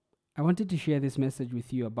I wanted to share this message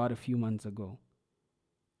with you about a few months ago.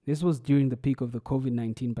 This was during the peak of the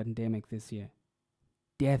COVID-19 pandemic this year.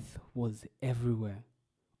 Death was everywhere.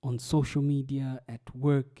 On social media, at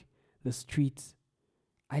work, the streets.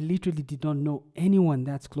 I literally did not know anyone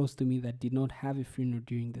that's close to me that did not have a funeral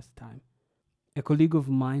during this time. A colleague of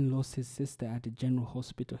mine lost his sister at a general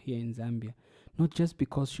hospital here in Zambia, not just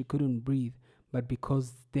because she couldn't breathe, but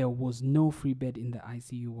because there was no free bed in the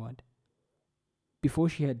ICU ward. Before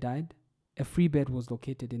she had died, a free bed was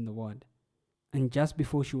located in the ward. And just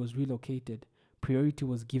before she was relocated, priority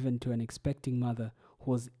was given to an expecting mother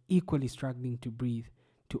who was equally struggling to breathe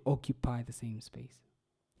to occupy the same space.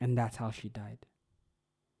 And that's how she died.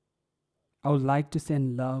 I would like to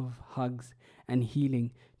send love, hugs, and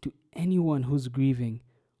healing to anyone who's grieving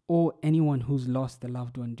or anyone who's lost a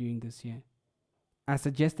loved one during this year. As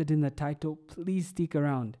suggested in the title, please stick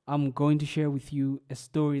around. I'm going to share with you a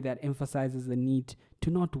story that emphasizes the need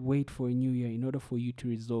to not wait for a new year in order for you to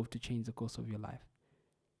resolve to change the course of your life.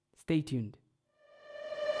 Stay tuned.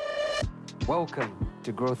 Welcome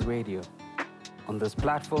to Growth Radio. On this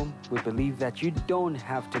platform, we believe that you don't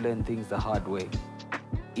have to learn things the hard way.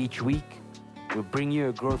 Each week, we'll bring you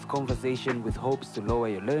a growth conversation with hopes to lower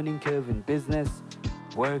your learning curve in business,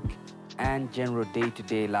 work, and general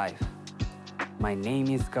day-to-day life. My name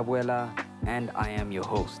is Kabwela, and I am your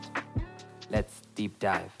host. Let's deep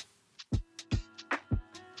dive.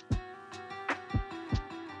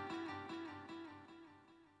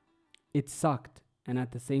 It sucked, and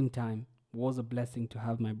at the same time, was a blessing to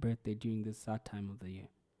have my birthday during this sad time of the year.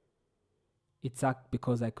 It sucked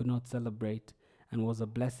because I could not celebrate, and was a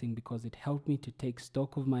blessing because it helped me to take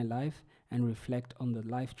stock of my life and reflect on the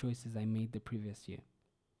life choices I made the previous year.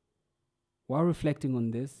 While reflecting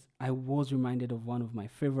on this, I was reminded of one of my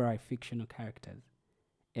favorite fictional characters,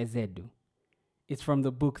 Ezedu. It's from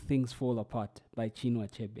the book Things Fall Apart by Chinua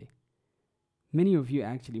Achebe. Many of you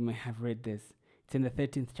actually might have read this. It's in the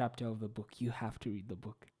 13th chapter of the book. You have to read the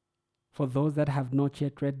book. For those that have not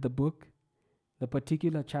yet read the book, the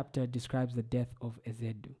particular chapter describes the death of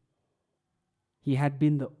Ezedu. He had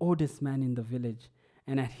been the oldest man in the village,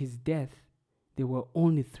 and at his death, there were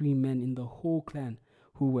only 3 men in the whole clan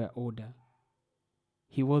who were older.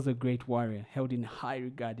 He was a great warrior, held in high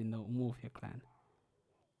regard in the Umofia clan.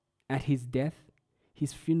 At his death,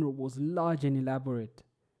 his funeral was large and elaborate.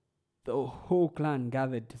 The whole clan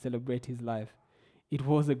gathered to celebrate his life. It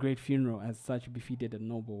was a great funeral, as such befitted a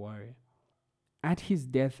noble warrior. At his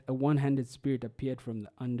death, a one-handed spirit appeared from the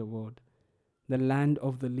underworld. The land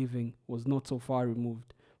of the living was not so far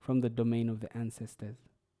removed from the domain of the ancestors.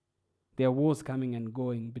 There was coming and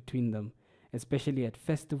going between them, especially at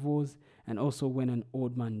festivals and also when an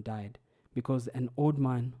old man died, because an old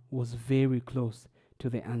man was very close to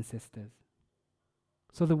the ancestors.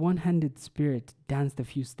 So the one-handed spirit danced a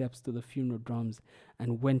few steps to the funeral drums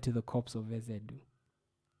and went to the corpse of Ezedu.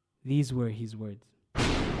 These were his words.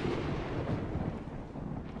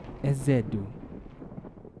 Ezedu,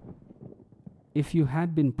 if you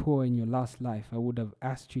had been poor in your last life, I would have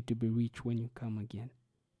asked you to be rich when you come again.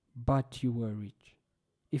 But you were rich.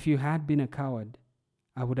 If you had been a coward,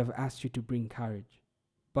 I would have asked you to bring courage.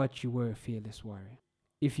 But you were a fearless warrior.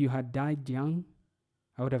 If you had died young,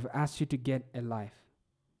 I would have asked you to get a life.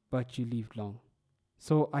 But you lived long.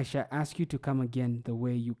 So I shall ask you to come again the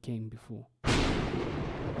way you came before.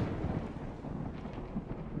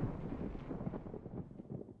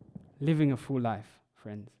 Living a full life,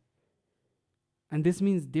 friends. And this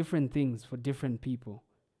means different things for different people.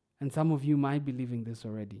 And some of you might be living this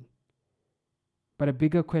already. But a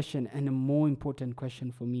bigger question and a more important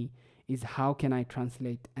question for me is, how can I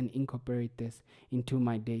translate and incorporate this into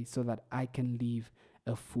my day so that I can live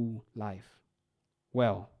a full life?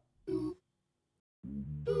 Well,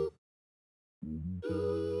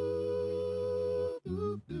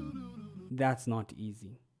 that's not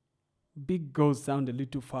easy. Big goals sound a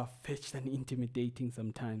little far-fetched and intimidating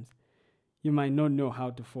sometimes. You might not know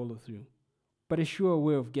how to follow through. But a sure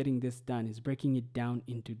way of getting this done is breaking it down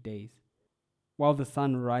into days. While the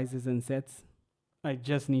sun rises and sets, I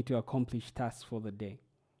just need to accomplish tasks for the day.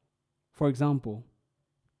 For example,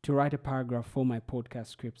 to write a paragraph for my podcast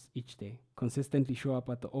scripts each day, consistently show up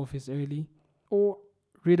at the office early, or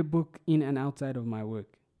read a book in and outside of my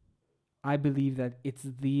work. I believe that it's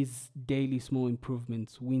these daily small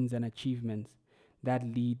improvements, wins, and achievements that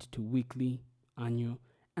lead to weekly, annual,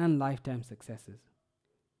 and lifetime successes.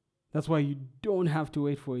 That's why you don't have to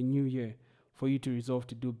wait for a new year for you to resolve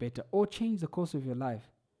to do better or change the course of your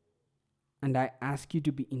life. And I ask you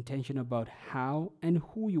to be intentional about how and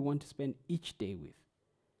who you want to spend each day with.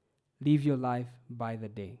 Live your life by the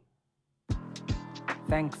day.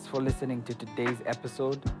 Thanks for listening to today's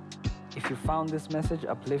episode. If you found this message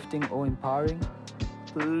uplifting or empowering,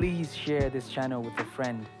 please share this channel with a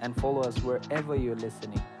friend and follow us wherever you're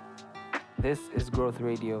listening. This is Growth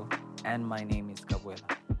Radio, and my name is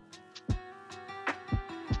Kabwela.